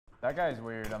That guy's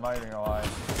weird. I'm not even gonna lie.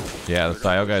 Yeah, the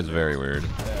Sio guy's very weird.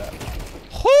 Yeah.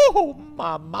 Oh,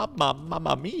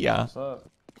 mamma mia. What's up?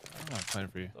 I'm playing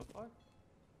for you. What the fuck?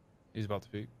 He's about to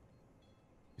peek.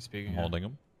 He's speaking. I'm holding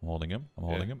him. I'm holding him. I'm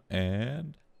holding him.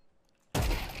 And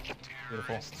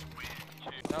Beautiful.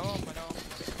 No.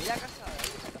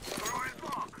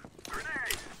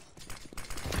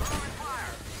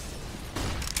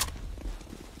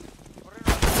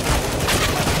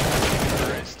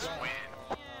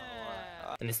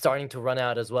 And it's starting to run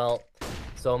out as well.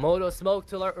 So Moto smoke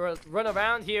to run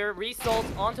around here. Result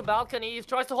onto balconies.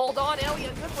 Tries to hold on.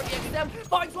 Alien good for the XM.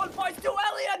 Finds one, finds two.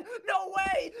 Alien! No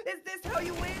way! Is this how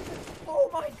you win? Oh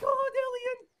my god,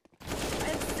 Alien!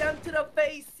 And sent to the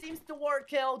face. Seems to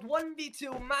work out.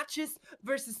 1v2 matches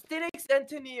versus Thinix and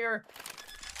Tenier.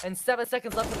 And 7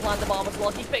 seconds left to plant the bomb as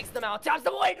well. He fakes them out. Taps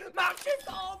them away. Matches!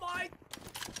 Oh my...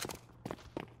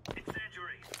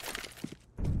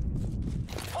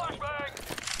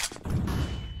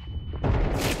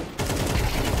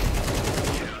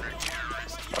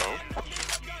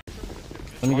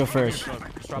 Let me go first.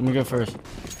 Let me go first.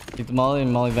 Keep the molly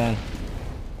and molly van.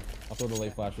 I'll throw the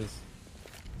late flashes.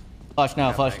 Flash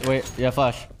now, flash. Wait, yeah,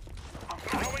 flash.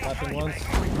 Flashing once.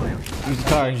 Use the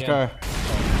car, use the car.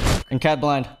 And cat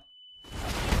blind.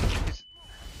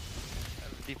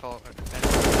 Default.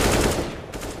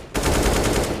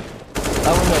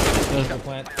 That window. The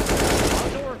plant.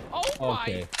 Oh my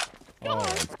Okay. god. Oh,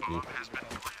 that's cute.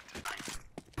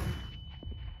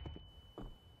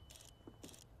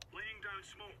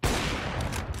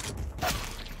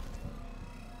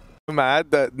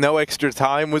 Mad that no extra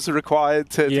time was required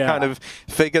to kind of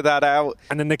figure that out.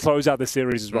 And then they close out the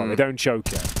series as well. They don't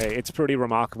choke it. It's pretty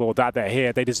remarkable that they're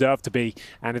here. They deserve to be.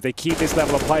 And if they keep this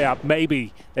level of play up,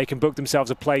 maybe they can book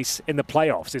themselves a place in the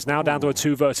playoffs. It's now down to a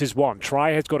 2 versus 1.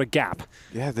 Tri has got a gap.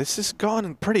 Yeah, this has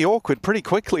gone pretty awkward pretty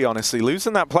quickly, honestly.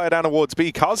 Losing that player down towards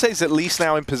B. Kaze's at least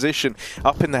now in position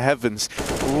up in the heavens.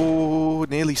 Ooh,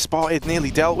 nearly spotted,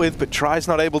 nearly dealt with, but Tri's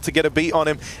not able to get a beat on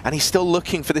him. And he's still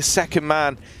looking for this second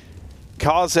man.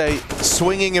 Kaze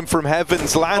swinging him from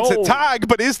heavens, lands a tag,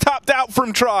 but is tapped out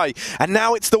from Tri. And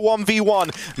now it's the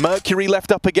 1v1. Mercury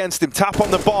left up against him, tap on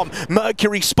the bomb.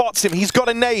 Mercury spots him, he's got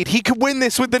a nade. He could win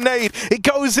this with the nade. It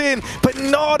goes in, but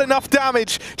not enough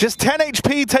damage. Just 10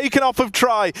 HP taken off of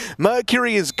Tri.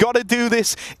 Mercury has got to do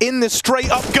this in the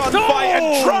straight up gunfight,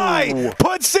 and Tri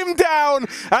puts him down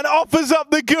and offers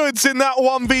up the goods in that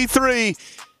 1v3.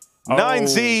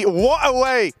 niko, what a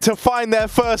way to find their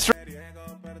first.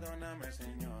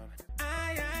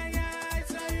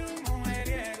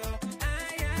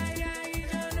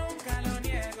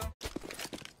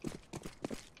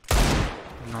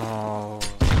 No.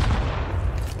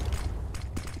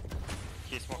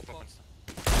 He smoked weapons.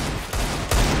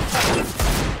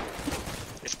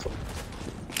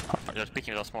 You're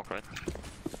speaking without smoke, right?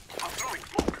 I'm throwing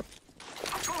smoke.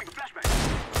 I'm throwing a flashbang.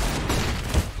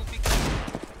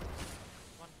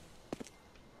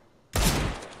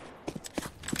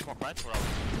 Smoke right or out?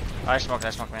 I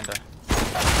smoke window.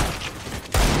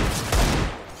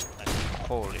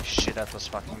 Holy shit, that was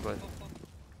fucking good.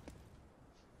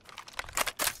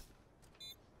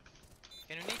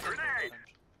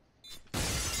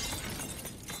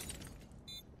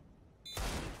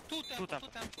 Two temple.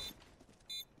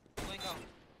 Going out.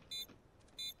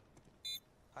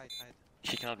 Hide.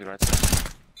 She cannot be right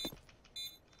side.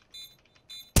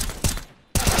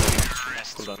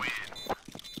 Nice, cool done.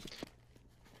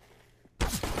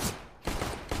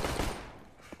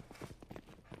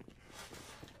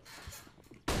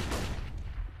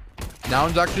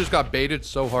 Nouns actually just got baited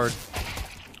so hard.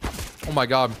 Oh my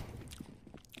god.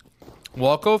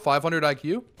 Walko, 500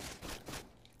 IQ.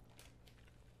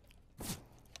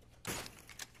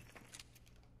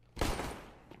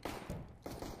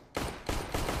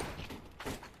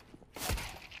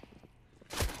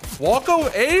 Walko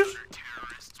ace?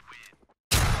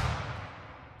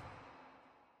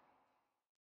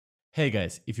 Hey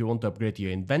guys, if you want to upgrade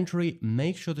your inventory,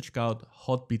 make sure to check out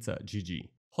hotpizza.gg.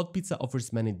 Hotpizza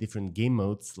offers many different game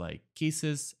modes like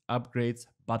cases, upgrades,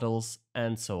 battles,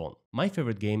 and so on. My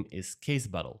favorite game is Case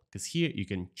Battle, because here you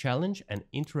can challenge and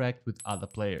interact with other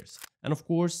players. And of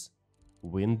course,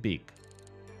 win big.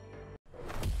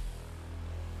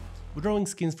 Withdrawing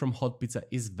skins from Hotpizza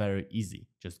is very easy.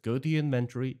 Just go to your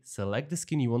inventory, select the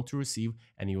skin you want to receive,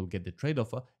 and you will get the trade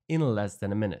offer in less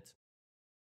than a minute.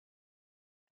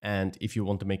 And if you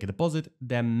want to make a deposit,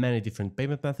 there are many different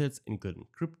payment methods, including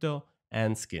crypto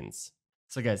and skins.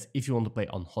 So guys, if you want to play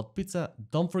on Hotpizza,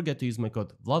 don't forget to use my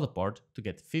code vladopard to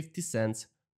get 50 cents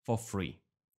for free.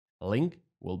 Link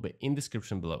will be in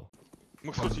description below.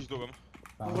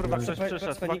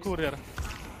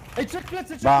 Ej, check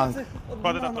plecy, check Ban. plecy! Od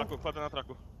Kładę na banana. traku, kładę na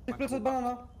traku. Check plecy od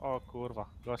banana. O kurwa,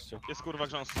 gościu. Jest kurwa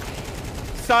grząs.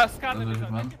 Skaner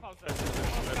wyszedł, jakie pauzę?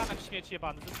 Skaner śmieci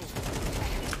jebany, zespół.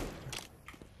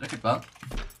 Jaki plan?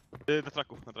 Na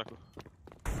traku, na traku.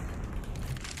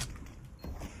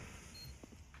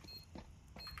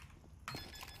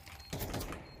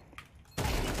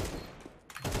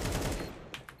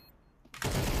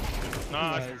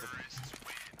 Nice.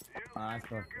 Nice,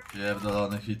 perfect.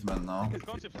 Pierdolony hitman, no.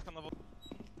 Skończę przez kanał.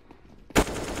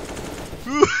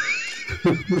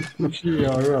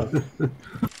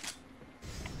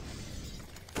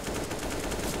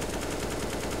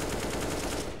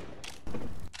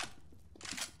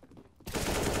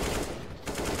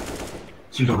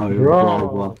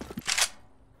 Bro!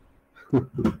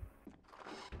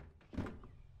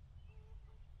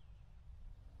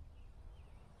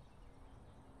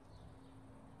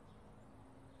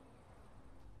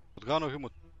 Ga nog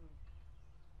iemand.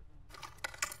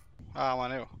 Ah, maar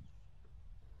nee.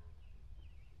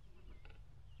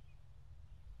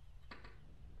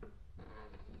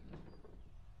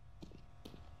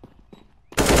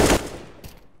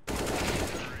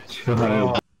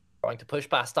 Trying to push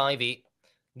past Ivy,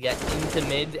 get into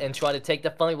mid and try to take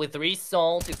the fight with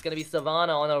Result. It's going to be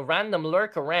Savannah on a random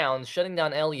lurk around, shutting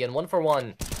down Alien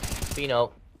 1-for-1.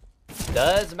 Fino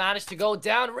does manage to go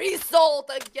down. Result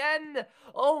again!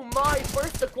 Oh my,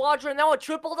 first the quadra, now a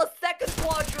triple, the second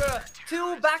quadra!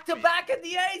 2 back-to-back in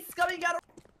the ace coming out of...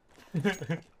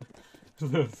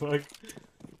 The fuck?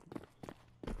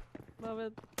 Love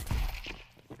it.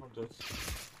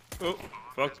 Oh,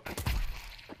 fuck.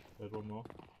 There's one more.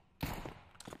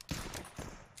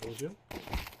 Told you?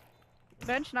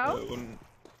 Bench now?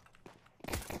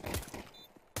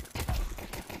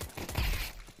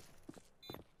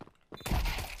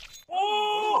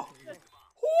 Oh!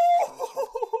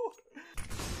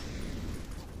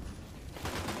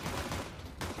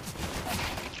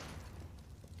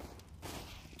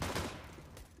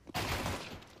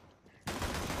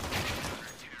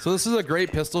 So this is a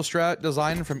great pistol strat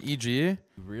design from EG. You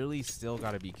really still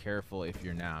got to be careful if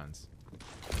you're nouns,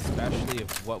 especially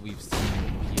if what we've seen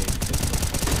with PA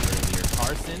pistol earlier.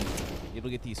 Carson able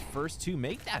to get these first 2,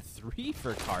 make that 3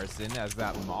 for Carson as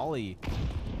that molly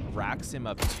racks him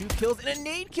up 2 kills and a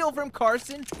nade kill from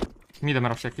Carson. Midem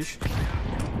raczej jakiś.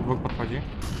 Dwóch podchodzi.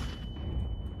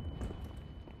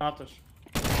 A też.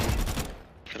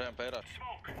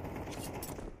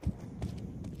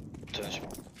 Cześć.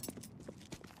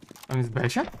 On jest w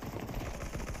BS-ie?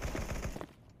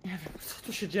 Nie wiem, co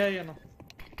tu się dzieje, no.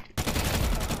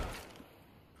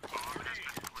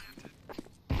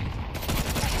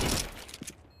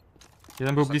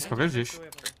 Jeden był blisko, wiesz, gdzieś.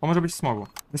 On może być w smogu.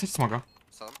 Wysać smoga.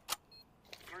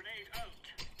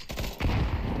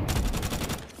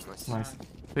 Nice.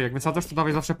 Ty, jak wysadzasz, to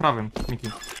dawaj zawsze prawym,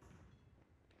 Miki.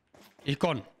 Ich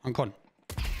con, on con.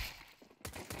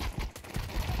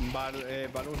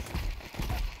 Balloons.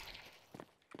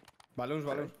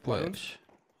 Pues,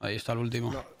 ahí está el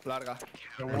último. No, larga.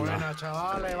 Buena,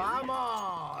 chavales,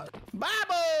 vamos.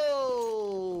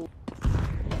 ¡Vamos!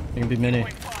 It can be mini.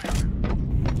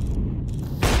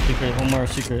 Secret, one more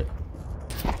secret.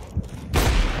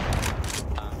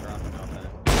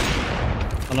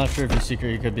 I'm not sure if he's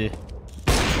secret, he could be.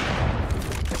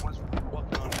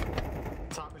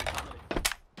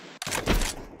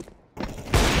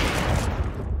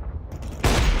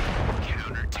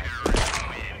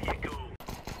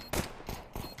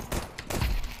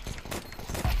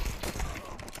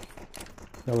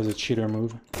 That was a cheater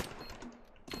move.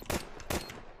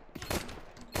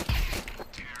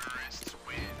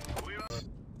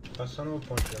 Passando o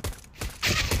ponte.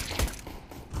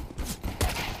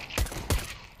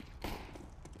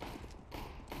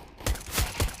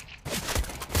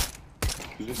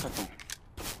 Isso aqui.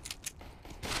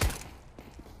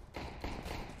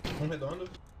 Redondo.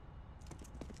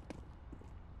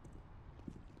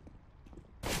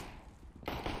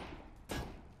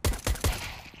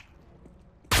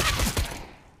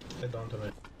 Redondo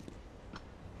também.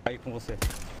 Aí com você.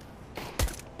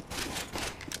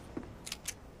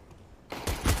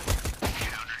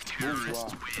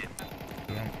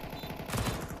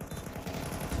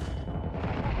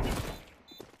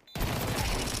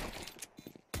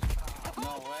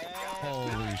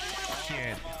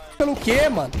 Pelo quê,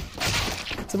 mano?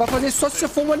 Você vai fazer isso só se você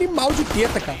for um animal de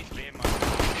teta, cara.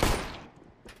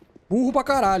 Burro pra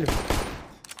caralho.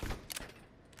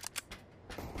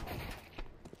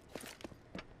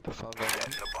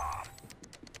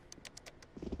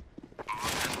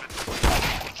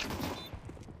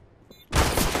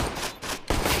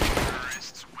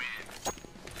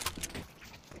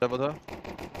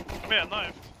 Come here,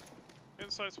 knife.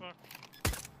 inside smoke.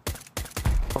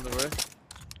 On the roof.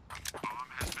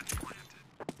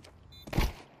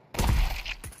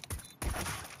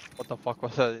 What the fuck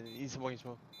was that? He's smoking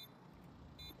smoke.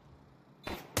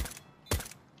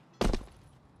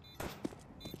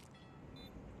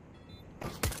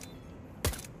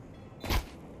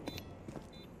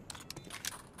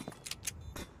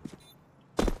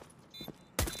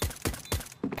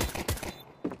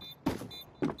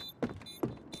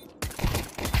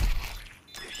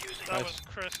 That was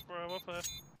crisp, bro. Well played.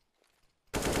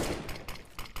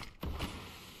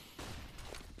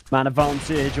 Man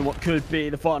advantage in what could be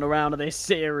the final round of this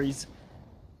series.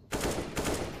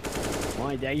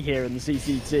 My day here in the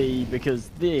CCT, because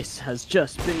this has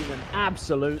just been an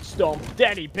absolute stomp.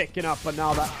 Denny picking up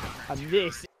another, and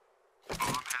this.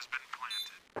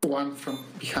 One from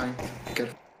behind.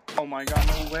 Careful. Oh my god,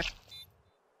 no way.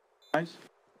 Nice.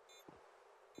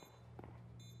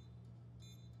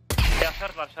 Yeah,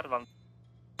 short one.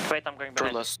 Wait, I'm going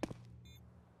behind.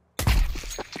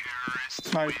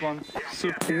 Nice one.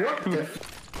 Super.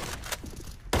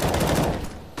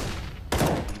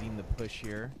 Leading the push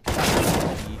here.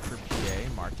 E for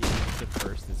PA. Marking the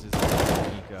first. This is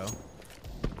niko.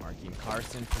 Marking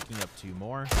Carson, picking up 2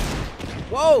 more.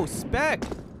 Whoa, Spec!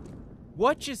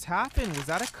 What just happened? Was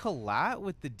that a collat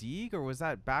with the Deeg, or was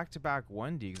that back-to-back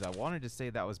 1 Deegs? I wanted to say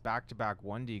that was back-to-back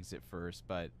 1 Deegs at first,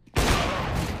 but the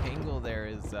angle there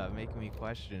is making me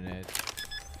question it.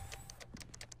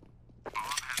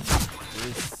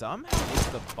 Is somehow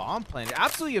with the bomb planted.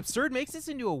 Absolutely absurd. Makes this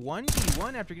into a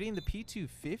 1v1 after getting the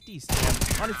P250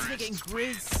 stamp on its stick, and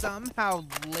Grizz somehow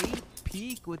late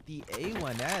peek with the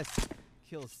A1S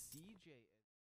kills.